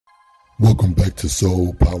Welcome back to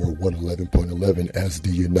Soul Power 111.11 as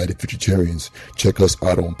the United Futuritarians. Check us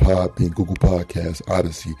out on Podbean, Google Podcasts,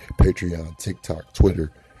 Odyssey, Patreon, TikTok,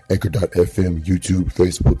 Twitter, Anchor.fm, YouTube,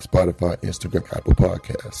 Facebook, Spotify, Instagram, Apple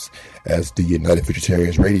Podcasts as the United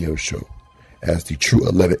Futuritarians radio show, as the true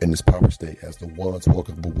 11 in this power state, as the ones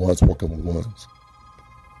walking with ones walking with ones.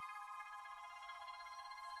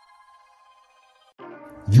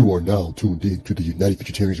 You are now tuned in to the United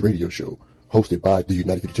Futuritarians radio show, hosted by the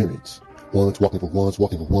United Futuritarians. Ones walking for ones,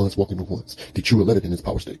 walking for ones, walking for ones. The true 11 in this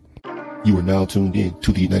power state. You are now tuned in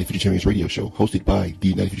to the United Futuritarians radio show, hosted by the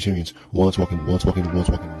United Futuritarians. Ones walking for ones, walking for ones,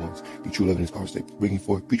 walking for ones. The true 11 in this power state. Bringing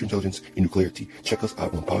forth future intelligence and new clarity. Check us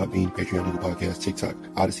out on Podbean, Patreon, Google Podcasts, TikTok,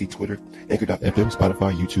 Odyssey, Twitter, Anchor.fm,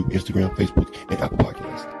 Spotify, YouTube, Instagram, Facebook, and Apple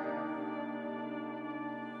Podcasts.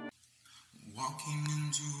 Walking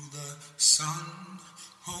into the sun.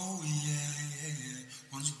 Oh yeah,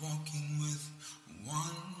 one's walking with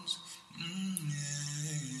ones,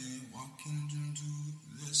 yeah, walking into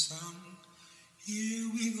the sun. Here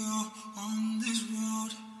we go on this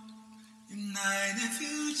road, United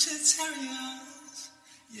Futuritarians,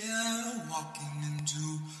 yeah, walking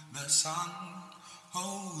into the sun.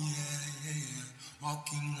 Oh yeah, yeah,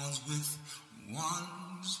 walking ones with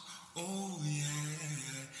ones. Oh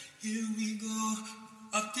yeah, here we go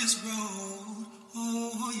up this road.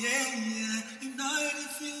 Oh yeah, yeah, United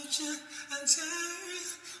Future and Terry.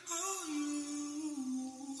 Oh,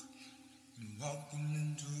 you walking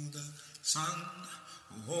into the sun.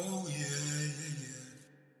 Oh yeah, yeah, yeah.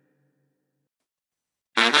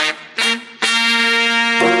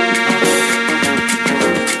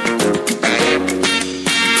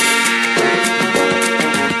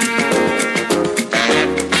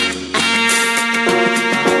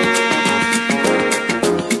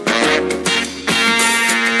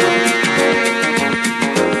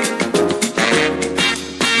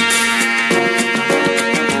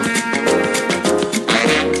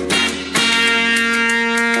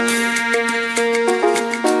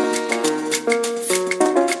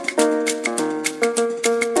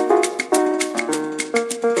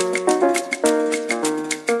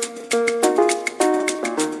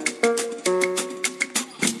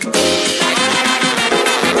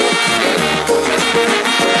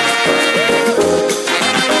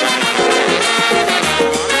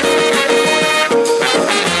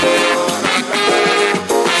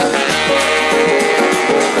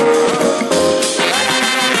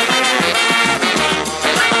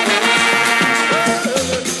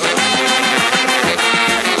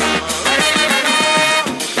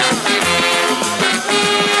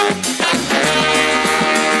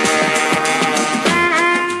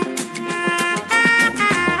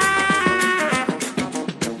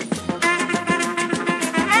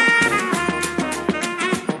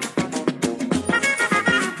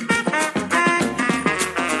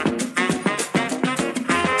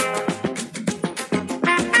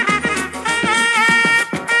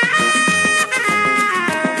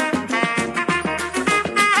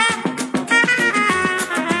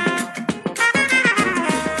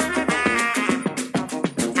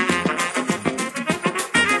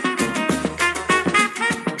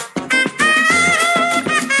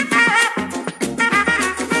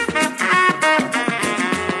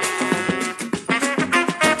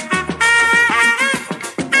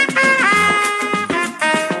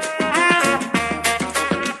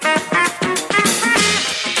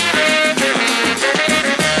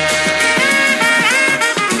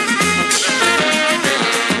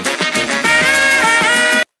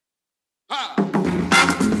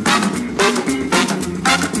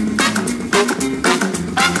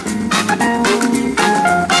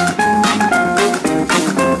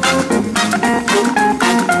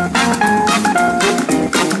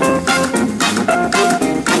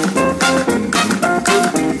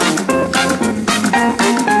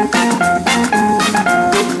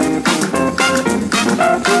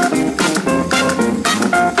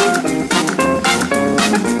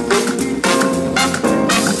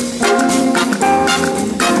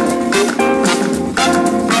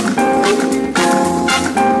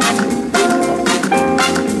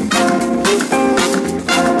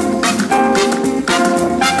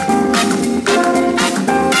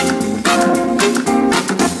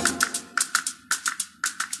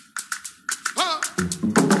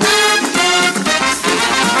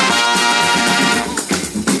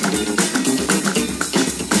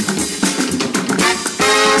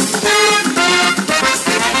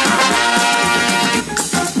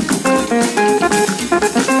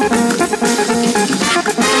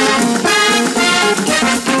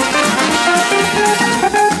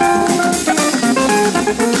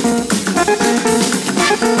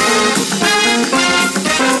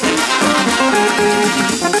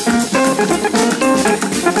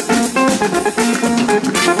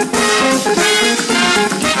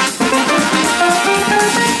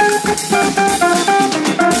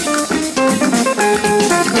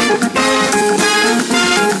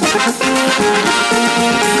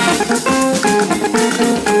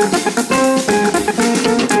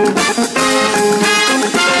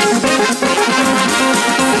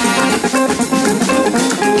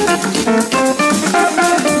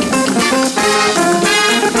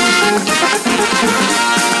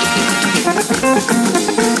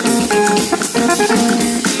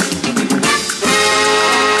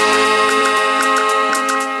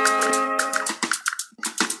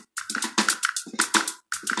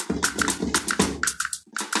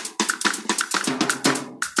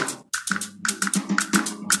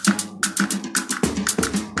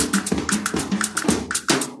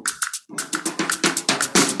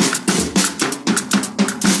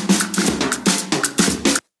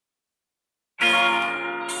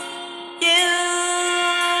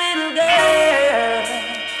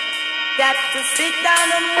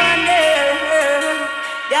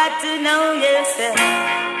 to know yourself.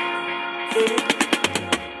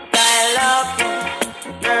 Skylocking,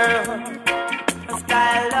 girl.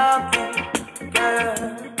 Skylocking, girl.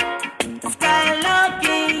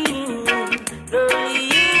 Skylocking, girl,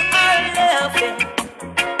 you are laughing.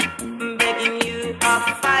 Begging you a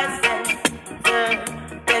 5 cents, sir.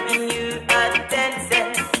 Begging you a 10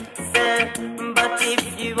 cents, sir. But if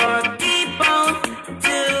you are keep on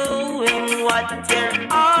doing what you're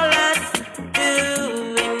always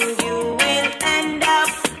doing, you will end up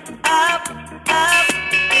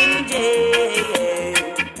in jail.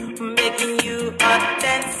 Begging you a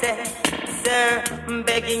 10 cents, sir.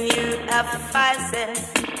 Begging you a 5 cents,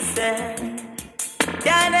 sir.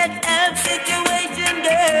 Got a tough situation,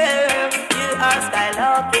 girl. You are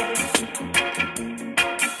skylocking,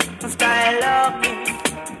 skylocking,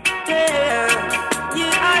 girl. You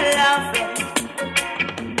are laughing.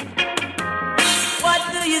 What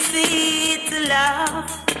do you see to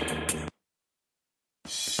laugh?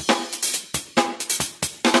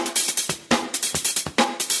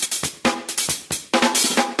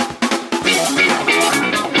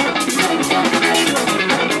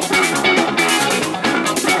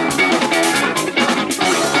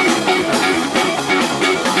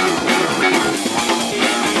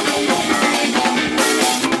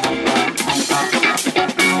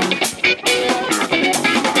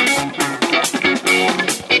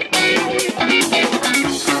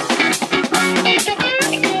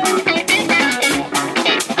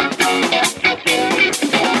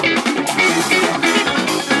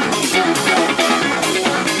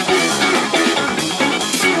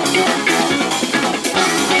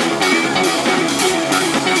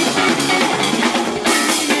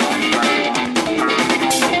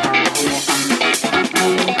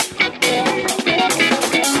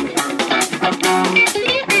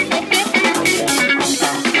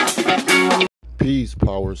 Peace,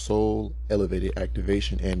 power, soul, elevated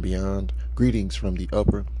activation, and beyond. Greetings from the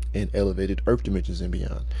upper and elevated earth dimensions and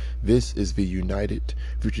beyond. This is the United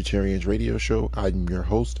Futuritarians radio show. I'm your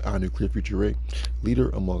host, our nuclear future Ray, leader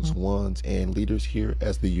amongst ones and leaders here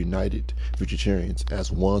as the United Futuritarians,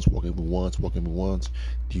 as ones walking with ones, walking with ones,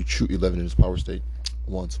 the true 11 in its power state.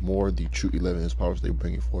 Once more, the true 11 in its power state,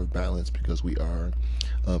 bringing forth balance because we are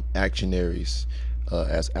actionaries.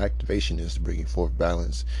 As activationists, bringing forth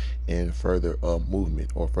balance and further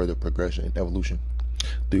movement or further progression and evolution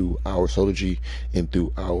through our Outtergy and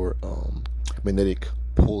through our magnetic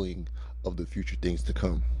pulling of the future things to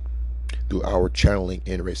come, through our channeling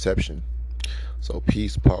and reception. So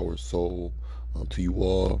peace, power, soul to you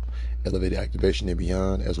all, elevated activation and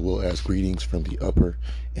beyond, as well as greetings from the upper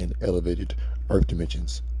and elevated earth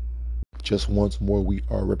dimensions. Just once more, we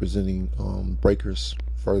are representing breakers,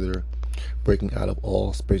 further breaking out of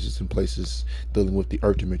all spaces and places, dealing with the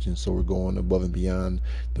earth dimension. So we're going above and beyond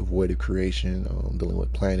the void of creation, dealing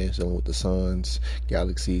with planets, dealing with the suns,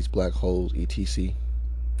 galaxies, black holes, etc.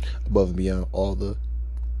 Above and beyond all the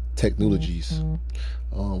technologies,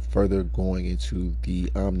 further going into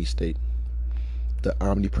the omni state, the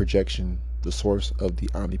omni projection, the source of the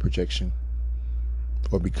omni projection,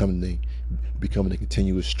 or becoming a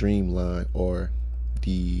continuous streamline, or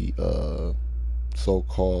the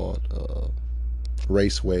so-called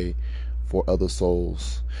raceway for other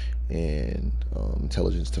souls and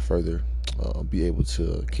intelligence to further be able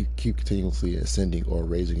to keep continuously ascending or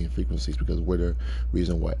raising in frequencies, because we're the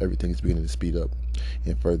reason why everything is beginning to speed up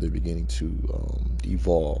and further beginning to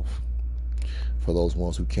evolve. For those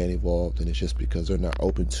ones who can't evolve, then it's just because they're not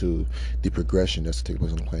open to the progression that's taking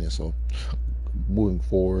place on the planet. So moving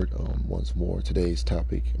forward, once more, today's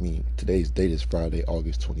date is Friday,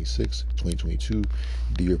 August 26, 2022.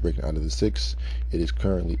 The year breaking out of the 6th. It is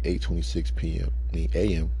currently 8:26 p.m.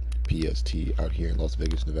 a.m. PST out here in Las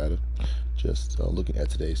Vegas, Nevada. Just looking at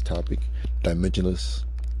today's topic: dimensionless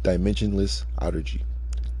Outtergy.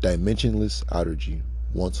 Dimensionless Outtergy.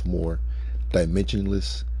 Once more,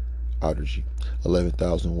 dimensionless Outtergy.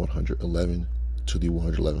 11,111 to the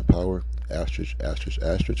 111 power. Asterisk, asterisk,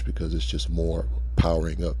 asterisk, because it's just more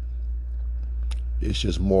powering up. It's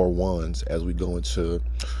just more ones as we go into,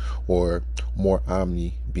 or more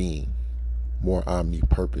omni being, more omni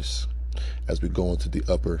purpose as we go into the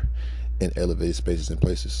upper and elevated spaces and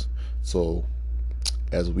places. So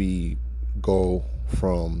as we go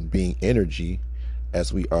from being energy,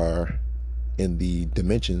 as we are in the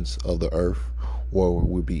dimensions of the earth, or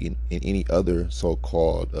we'll be in any other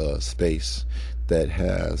so-called space that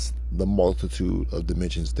has the multitude of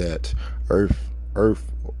dimensions that the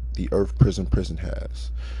earth prison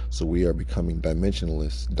has. So we are becoming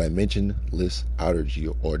dimensionless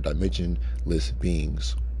Outtergy, or dimensionless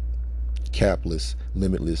beings, capless,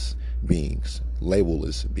 limitless beings,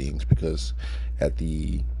 labelless beings, because at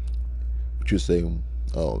the, what you say,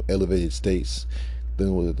 elevated states,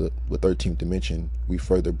 then with the 13th dimension, we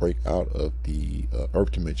further break out of the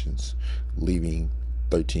earth dimensions, leaving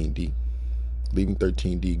 13D. Leaving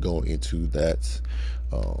 13D, going into that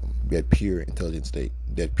pure intelligent state,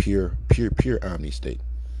 that pure omni state.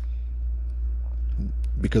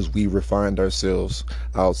 Because we refined ourselves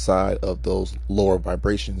outside of those lower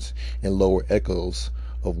vibrations and lower echoes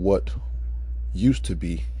of what used to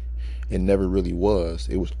be and never really was.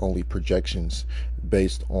 It was only projections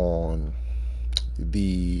based on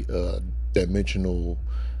the dimensional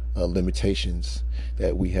limitations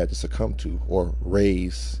that we had to succumb to or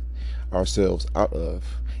raise ourselves out of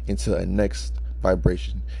into a next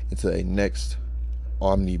vibration, into a next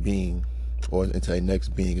omni being, or into a next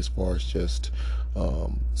being as far as just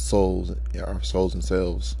souls, our souls and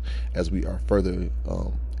selves, as we are further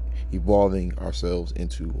evolving ourselves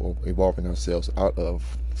into, or evolving ourselves out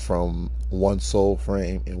of, from one soul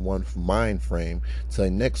frame and one mind frame to a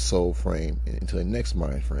next soul frame and into a next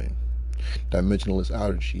mind frame. Dimensionless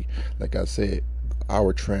Outtergy, like I said,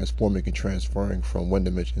 our transforming and transferring from one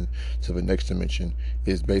dimension to the next dimension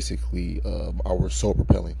is basically our soul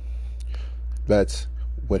propelling. That's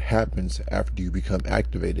what happens after you become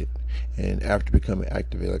activated. And after becoming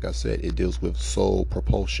activated, like I said, it deals with soul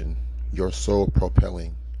propulsion, your soul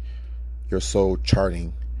propelling, your soul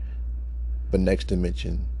charting the next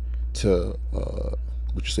dimension to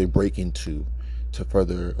break into, to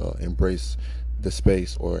further embrace the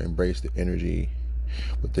space or embrace the energy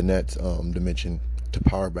within that dimension, to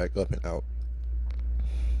power back up and out.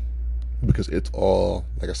 Because it's all,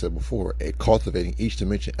 like I said before, a cultivating, each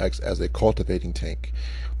dimension acts as a cultivating tank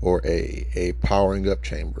or a powering up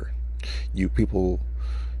chamber. You people,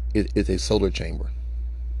 it's a solar chamber.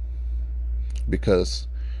 Because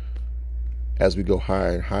as we go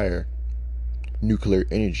higher and higher, nuclear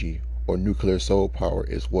energy or nuclear soul power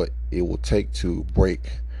is what it will take to break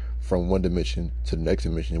from one dimension to the next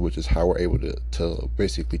dimension, which is how we're able to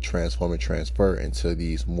basically transform and transfer into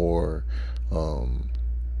these more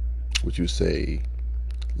would you say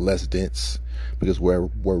less dense, because we're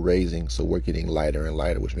raising, so we're getting lighter and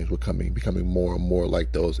lighter, which means we're becoming more and more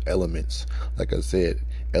like those elements, like I said,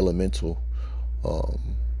 elemental,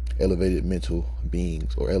 elevated mental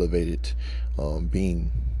beings, or elevated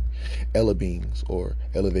Ella beings, or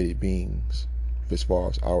elevated beings, as far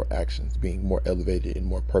as our actions being more elevated and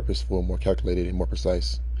more purposeful, more calculated and more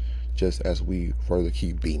precise, just as we further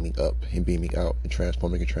keep beaming up and beaming out and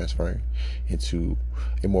transforming and transferring into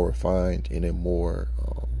a more refined and a more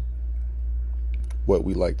what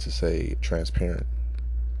we like to say transparent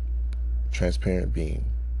being.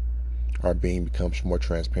 Our being becomes more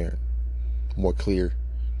transparent, more clear.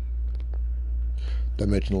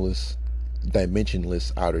 Dimensionless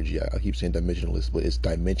Outtergy. I keep saying dimensionless, but it's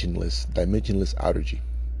dimensionless Outtergy,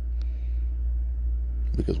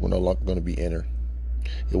 because we're no longer going to be inner.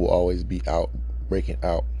 It will always be out, breaking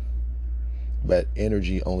out. But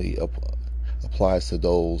energy only applies to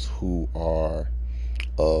those who are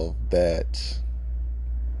of that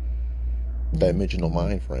dimensional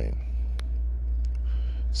mind frame.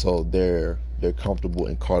 So they're comfortable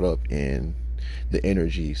and caught up in the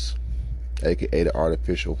energies, aka the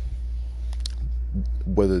artificial,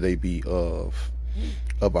 whether they be of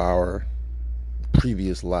our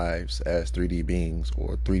previous lives as 3D beings,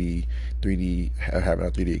 or 3D having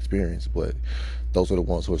a 3D experience. But those are the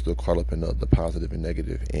ones who are still caught up in the positive and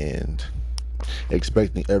negative, and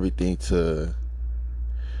expecting everything to,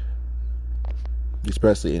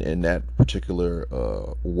 especially in that particular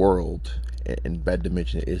world, in that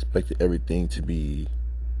dimension, expecting everything to be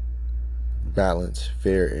balanced,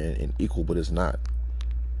 fair, and equal, but it's not.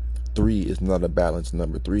 3 is not a balanced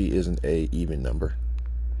number. 3 isn't a even number.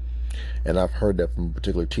 And I've heard that from a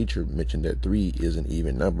particular teacher mention that 3 is an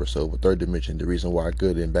even number. So the third dimension, the reason why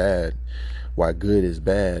good is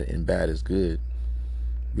bad and bad is good,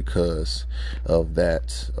 because of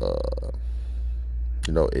that.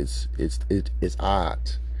 It's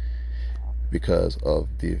odd, because of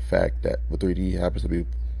the fact that the 3D happens to be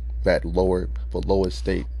that the lowest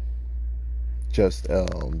state, just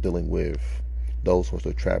dealing with those who are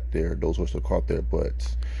still trapped there, those who are still caught there,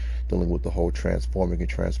 but dealing with the whole transforming and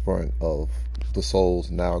transferring of the souls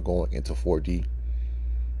now going into 4D,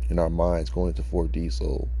 and our minds going into 4D.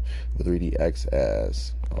 So the 3D acts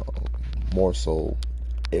as more so,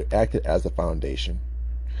 it acted as a foundation,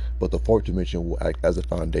 but the fourth dimension will act as a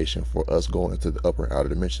foundation for us going into the upper and outer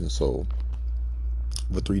dimensions. So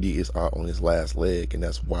the 3D is out on its last leg, and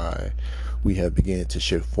that's why we have begun to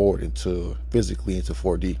shift forward physically into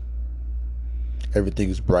 4D. Everything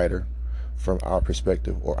is brighter, from our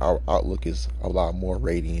perspective or our outlook is a lot more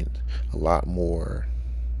radiant, a lot more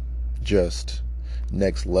just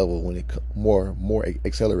next level when it more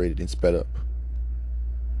accelerated and sped up.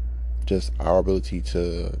 Just our ability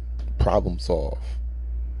to problem solve,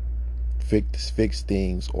 fix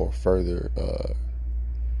things, or further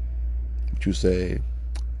what you say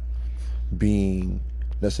being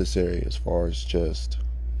necessary as far as just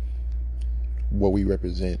what we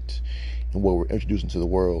represent and what we're introducing to the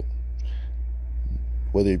world,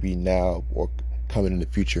 whether it be now or coming in the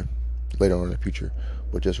future, later on in the future.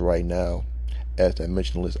 But just right now, as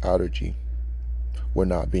dimensionless Outtergy, we're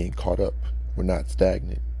not being caught up. We're not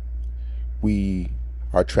stagnant. We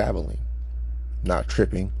are traveling, not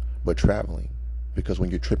tripping, but traveling. Because when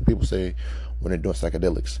you're tripping, people say when they're doing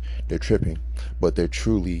psychedelics, they're tripping, but they're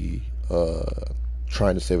truly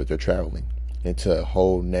trying to say that they're traveling into a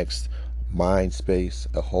whole next mind space,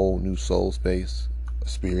 a whole new soul space, a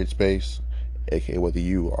spirit space, aka whether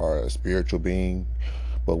you are a spiritual being,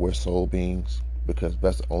 but we're soul beings, because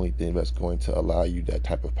that's the only thing that's going to allow you that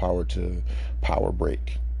type of power to power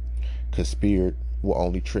break. Because spirit will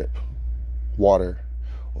only trip. Water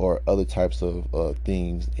or other types of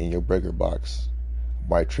things in your breaker box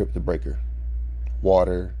might trip the breaker.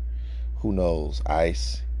 Water, who knows,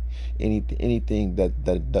 ice, anything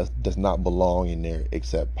that does not belong in there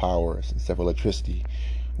except power, except for electricity,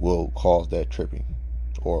 will cause that tripping,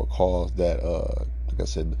 or cause that like I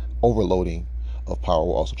said, overloading of power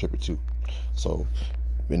will also trip it too. So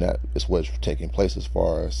and that is what's taking place as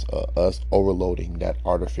far as us overloading that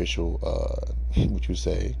artificial what you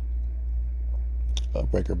say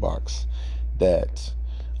breaker box that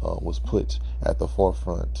was put at the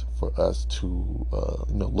forefront for us to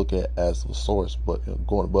look at as the source. But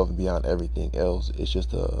going above and beyond everything else, it's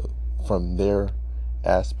just from their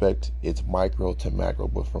aspect, it's micro to macro,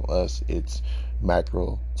 but from us, it's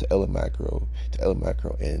macro to elemacro to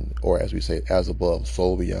elemacro, and or as we say, as above,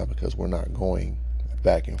 so beyond, because we're not going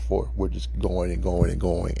back and forth. We're just going and going and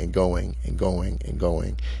going and going and going and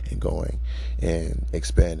going and going and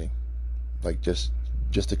expanding, like just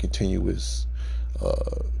a continuous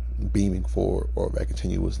beaming forward, or a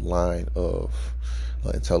continuous line of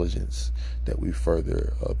intelligence that we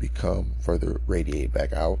further become, further radiate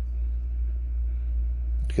back out,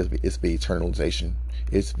 because it's the eternalization.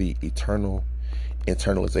 It's the eternal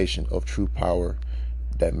internalization of true power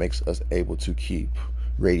that makes us able to keep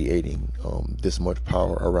radiating this much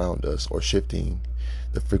power around us, or shifting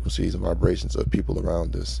the frequencies and vibrations of people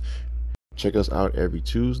around us. Check us out every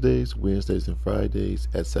Tuesdays, Wednesdays, and Fridays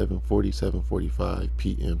at 7:45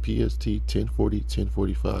 p.m. PST,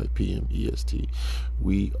 10:45 p.m. EST.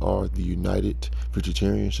 We are the United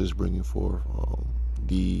Vegetarians, just bringing forth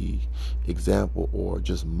the example, or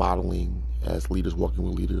just modeling as leaders walking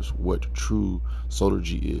with leaders, what true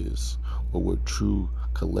Solargy is, or what true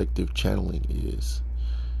collective channeling is.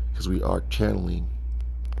 Because we are channeling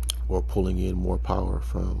or pulling in more power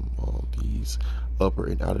from these upper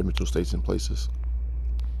and outer dimensional states and places,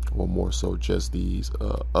 or more so just these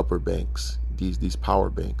upper banks, these power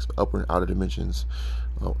banks. Upper and outer dimensions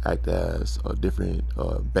act as different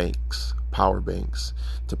banks, power banks,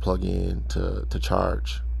 to plug in, to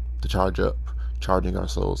charge up, charging our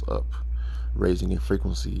souls up, raising in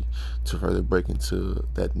frequency to further break into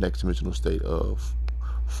that next dimensional state of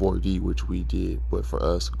 4D, which we did. But for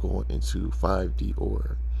us, going into 5D,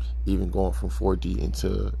 or even going from 4D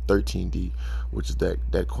into 13D, which is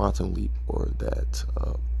that quantum leap, or that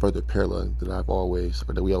further parallel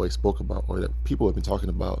that we always spoke about, or that people have been talking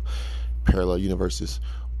about, parallel universes,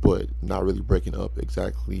 but not really breaking up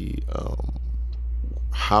exactly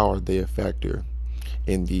how are they a factor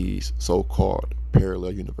in these so-called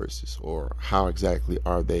parallel universes, or how exactly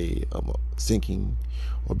are they syncing,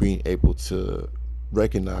 or being able to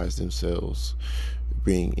recognize themselves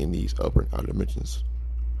being in these upper and outer dimensions.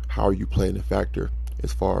 How are you playing a factor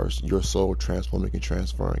as far as your soul transforming and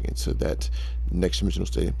transferring into that next dimensional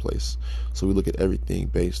state in place? So we look at everything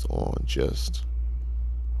based on just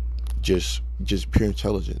pure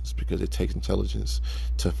intelligence, because it takes intelligence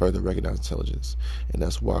to further recognize intelligence. And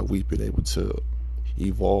that's why we've been able to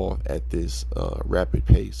evolve at this rapid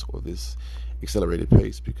pace, or this accelerated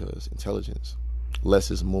pace, because intelligence,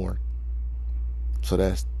 less is more. So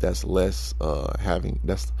that's less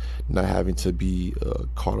that's not having to be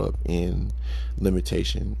caught up in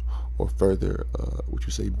limitation, or further what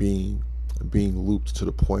you say being looped to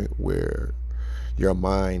the point where your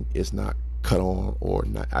mind is not cut on or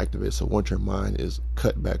not activated. So once your mind is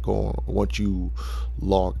cut back on, or once you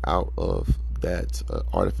log out of that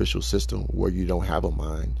artificial system where you don't have a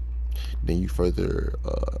mind, then you further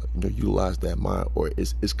utilize that mind, or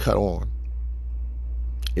it's cut on.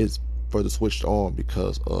 It's further switched on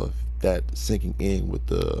because of that sinking in with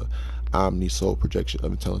the omni soul projection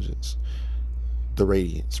of intelligence, the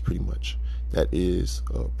radiance, pretty much. That is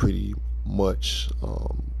pretty much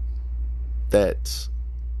that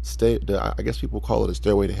I guess people call it a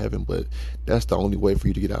stairway to heaven, but that's the only way for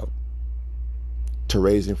you to get out. To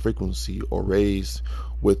raise in frequency or raise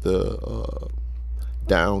with the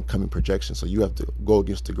downcoming projection. So you have to go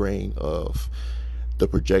against the grain of the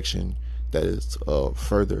projection that is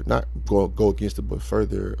further, not go against it, but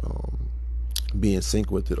further be in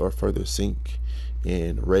sync with it, or further sync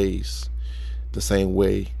and raise the same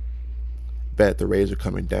way that the rays are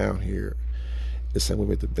coming down here, the same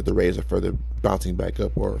way that the rays are further bouncing back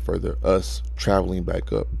up, or further us traveling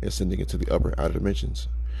back up and sending it to the upper outer dimensions,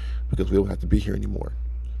 because we don't have to be here anymore.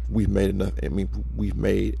 We've made enough. I mean, we've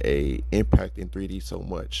made a impact in 3D so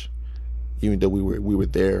much, even though we were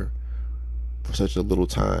there for such a little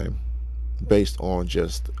time, based on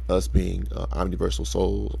just us being omniversal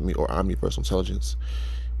souls, or omniversal intelligence.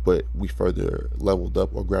 But we further leveled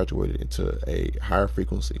up or graduated into a higher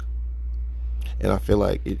frequency. And I feel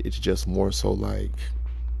like it's just more so like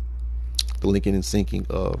the linking and syncing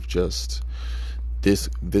of just this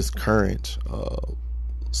current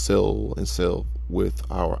cell and self with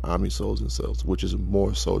our omni souls and selves, which is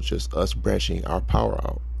more so just us branching our power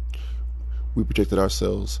out. We projected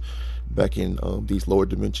ourselves back in these lower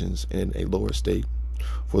dimensions in a lower state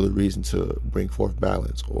for the reason to bring forth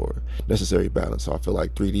balance, or necessary balance. So I feel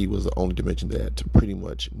like 3D was the only dimension that pretty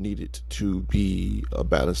much needed to be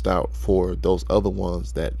balanced out for those other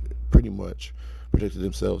ones that pretty much projected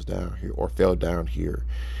themselves down here or fell down here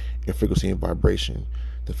in frequency and vibration,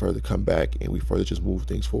 to further come back, and we further just move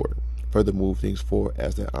things forward as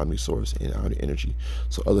that omni source and omni energy.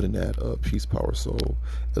 So other than that, peace, power, soul,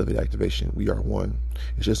 elevate activation, we are one.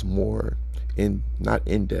 It's just more not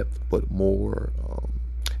in depth, but more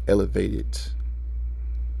elevated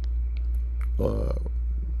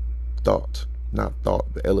thought, not thought,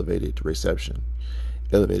 but elevated reception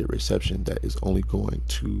that is only going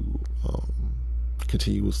to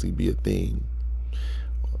continuously be a thing,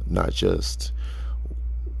 not just,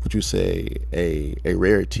 would you say, a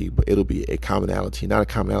rarity, but it'll be a commonality, not a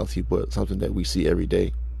commonality, but something that we see every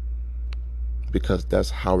day, because that's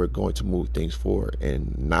how we're going to move things forward,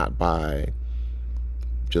 and not by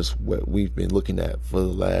just what we've been looking at for the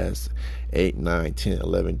last 8, 9, 10,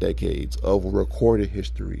 11 decades of recorded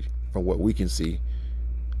history from what we can see,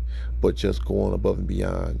 but just going above and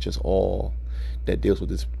beyond just all that deals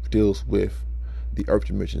with the earth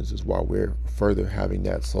dimensions, is why we're further having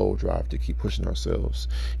that soul drive to keep pushing ourselves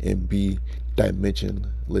and be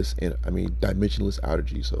dimensionless, and dimensionless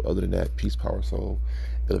Outtergy. So other than that, peace, power, soul,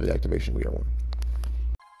 elevate activation, we are one.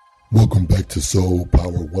 Welcome back to Soul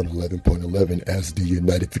Power 111.11 as the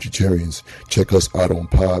United Futuritarians. Check us out on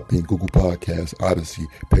Podbean, Google Podcasts, Odyssey,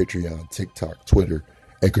 Patreon, TikTok, Twitter,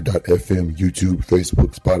 Anchor.fm, YouTube,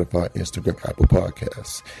 Facebook, Spotify, Instagram, Apple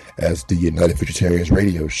Podcasts as the United Futuritarians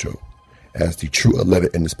radio show, as the true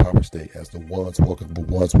 11 in this power state, as the ones walking with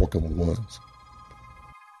ones walking with ones.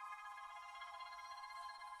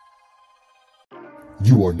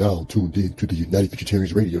 You are now tuned in to the United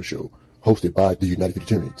Futuritarians radio show, hosted by the United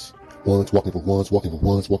Futuritarians. Ones walking for ones, walking for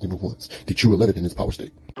ones, walking for ones. The true 11 in this power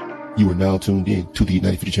state. You are now tuned in to the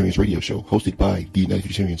United Futuritarians radio show, hosted by the United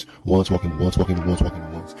Futuritarians. Ones walking for ones, walking for ones, walking for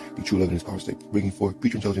ones. The true 11 in this power state, bringing forth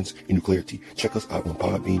future intelligence and new clarity. Check us out on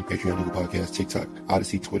Podbean, Patreon, Google Podcasts, TikTok,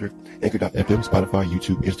 Odyssey, Twitter, Anchor.fm, Spotify,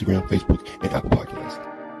 YouTube, Instagram, Facebook, and Apple Podcasts.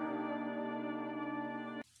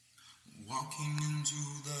 Walking into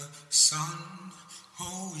the sun,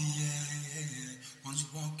 oh yeah, one's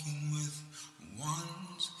walking with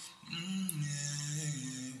ones,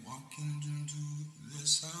 yeah, walking into the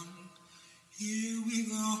sun. Here we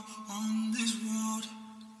go on this road,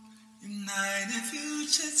 United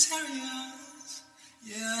Futuritarians,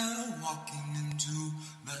 yeah, walking into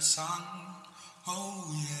the sun,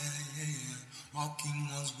 oh yeah, yeah, walking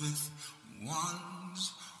ones with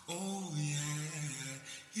ones, oh yeah,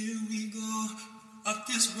 here we go up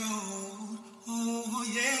this road, oh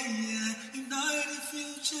yeah, yeah, United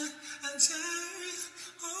Futuritarians,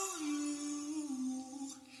 oh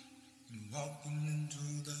you, walking into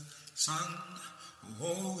the sun,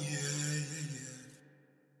 oh yeah, yeah, yeah.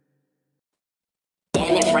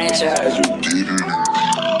 Damn it, franchise.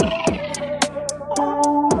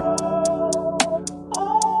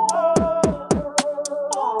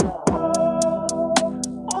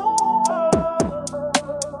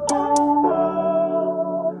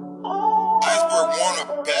 Iceberg wanna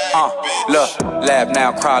bad. Look, laugh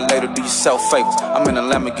now, cry later, do yourself favors. I'm in a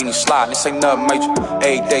Lamborghini slide, this ain't nothing major.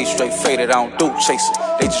 8 days straight faded, I don't do chasing.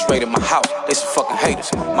 They just raided my house, they some fucking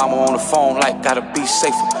haters. Mama on the phone like, gotta be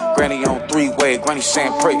safer. Granny on three-way, granny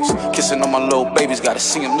saying prayers. Kissing on my little babies, gotta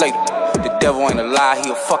see him later. The devil ain't a lie,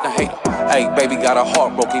 he a fucking hater. Hey, baby got her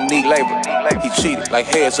heart broke, he need labor. He cheated, like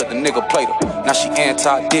heads up, the nigga played her. Now she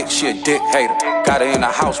anti-dick, she a dick hater. Got her in the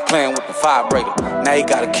house playing with the vibrator. Now he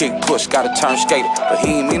gotta kick push, gotta turn skater. But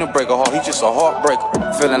he ain't mean to break her heart, he just a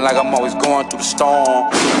heartbreaker. Feeling like I'm always going through the storm.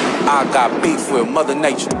 I got beef with Mother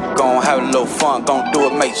Nature. Gon' have a little fun, gon' do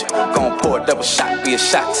it major. Gon' pour a double shot, be a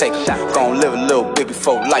shot taker. Gon' live a little bit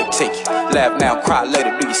before life take you. Laugh now, cry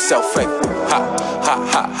later, do yourself favor. Ha, ha,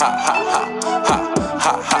 ha, ha, ha, ha, ha, ha,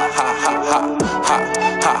 ha, ha, ha, ha, ha,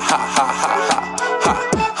 ha, ha, ha,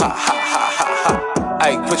 ha, ha, ha.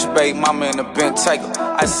 Hey, put your baby mama in the bin, take her.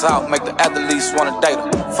 Ice out, make the athletes wanna date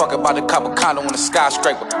her. Fuck about the copper condo in the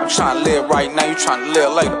skyscraper. I'm tryna live right now, you tryna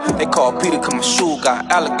live later. They call Peter cause my shoe got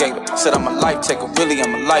alligator. Said I'm a life taker, really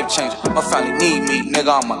I'm a life changer. My family need me,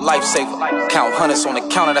 nigga, I'm a lifesaver. Count hundreds on the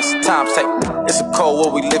counter, that's a time taker. It's a cold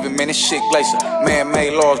world we living, man, this shit glacier.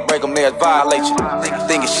 Man-made laws break them, they'll violate you. Nigga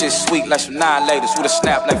think it's shit sweet like some 9-laters. With a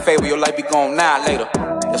snap like favor, your life be gone 9 later.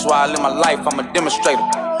 That's why I live my life, I'm a demonstrator.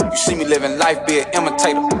 You see me living life, be an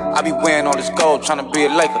imitator. I be wearing all this gold, tryna be a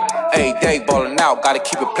Laker. Every day ballin' out, gotta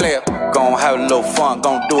keep it player. Gon' have a little fun,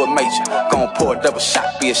 gon' do it major. Gon' pour a double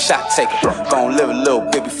shot, be a shot taker. Gon' live a little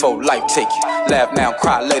bit before life take you. Laugh now,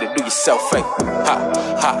 cry later, do yourself favor. Ha,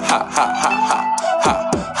 ha, ha, ha, ha, ha, ha,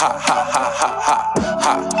 ha, ha, ha, ha, ha, ha,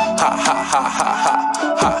 ha, ha,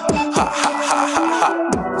 ha, ha, ha, ha.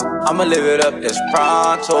 I'ma live it up, it's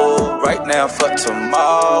pronto. Right now for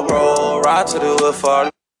tomorrow. Ride to the wood for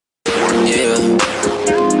yeah.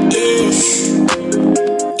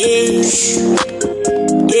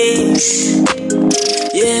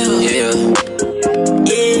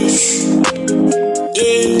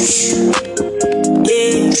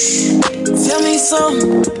 Tell me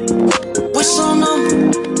something, what's your number?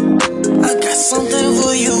 I got something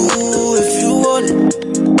for you if you want it.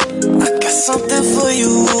 I got something for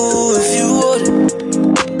you if you want it.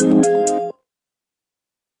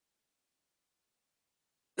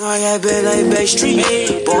 I got bad like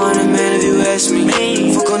Backstreet. Born a man if you ask me.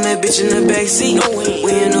 Fuck on that bitch in the backseat.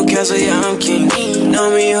 We in no castle, yeah, I'm king. Know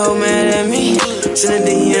me, hoe mad at me. Send a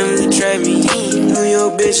DM to trap me. New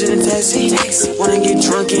York bitch in a taxi. Wanna get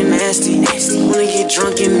drunk and nasty. Wanna get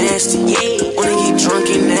drunk and nasty. Wanna get drunk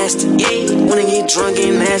and nasty. Wanna get drunk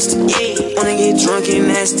and nasty. Wanna get drunk and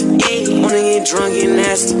nasty. Wanna get drunk and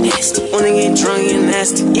nasty. Wanna get drunk and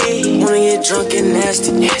nasty. Wanna get drunk and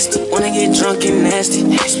nasty. Wanna get drunk and nasty.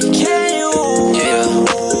 Can you? Yeah.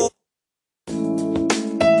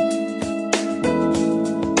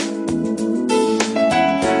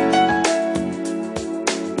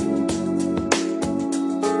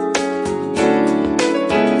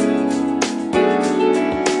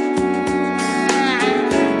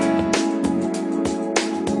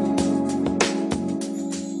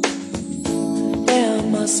 There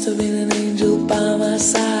must have been an angel by my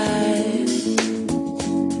side.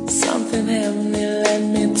 Something heavenly led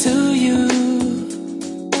me to you.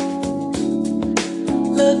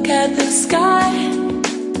 Look at the sky,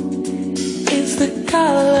 it's the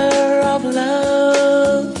color of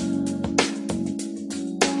love.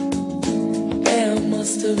 There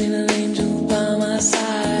must have been an angel by my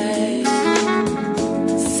side.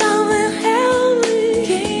 Something heavenly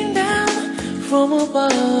came down from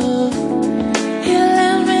above. He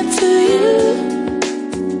led me to you.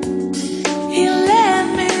 He led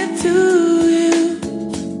me to you.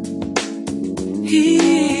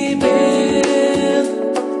 He built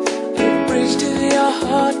a bridge to your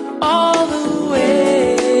heart all the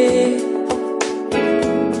way.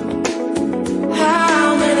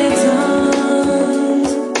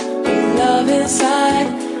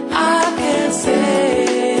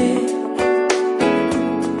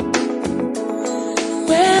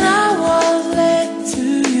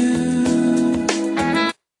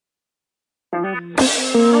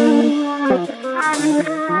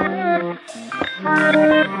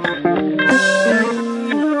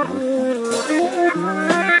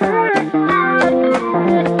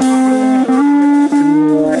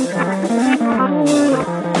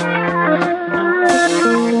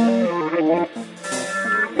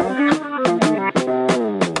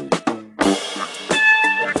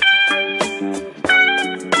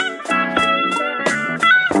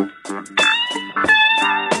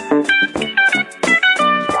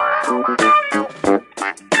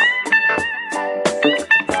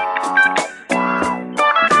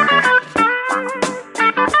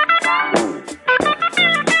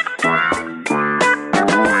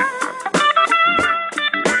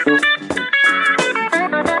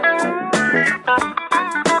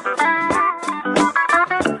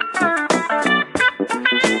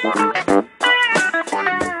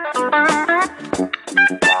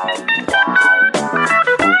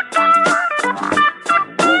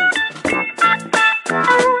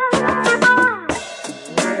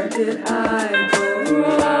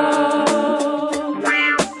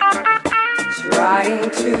 trying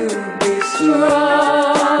to be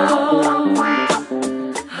strong.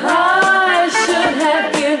 I should have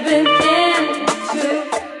given in to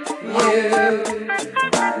you.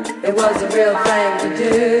 It was a real thing to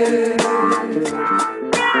do.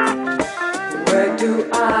 Where do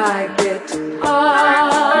I get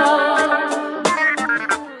off?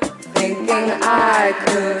 Thinking I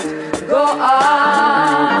could go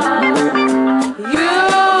on.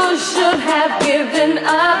 You should have given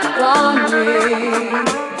up on me.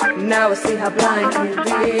 Now I see how blind you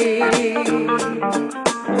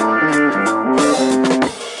be.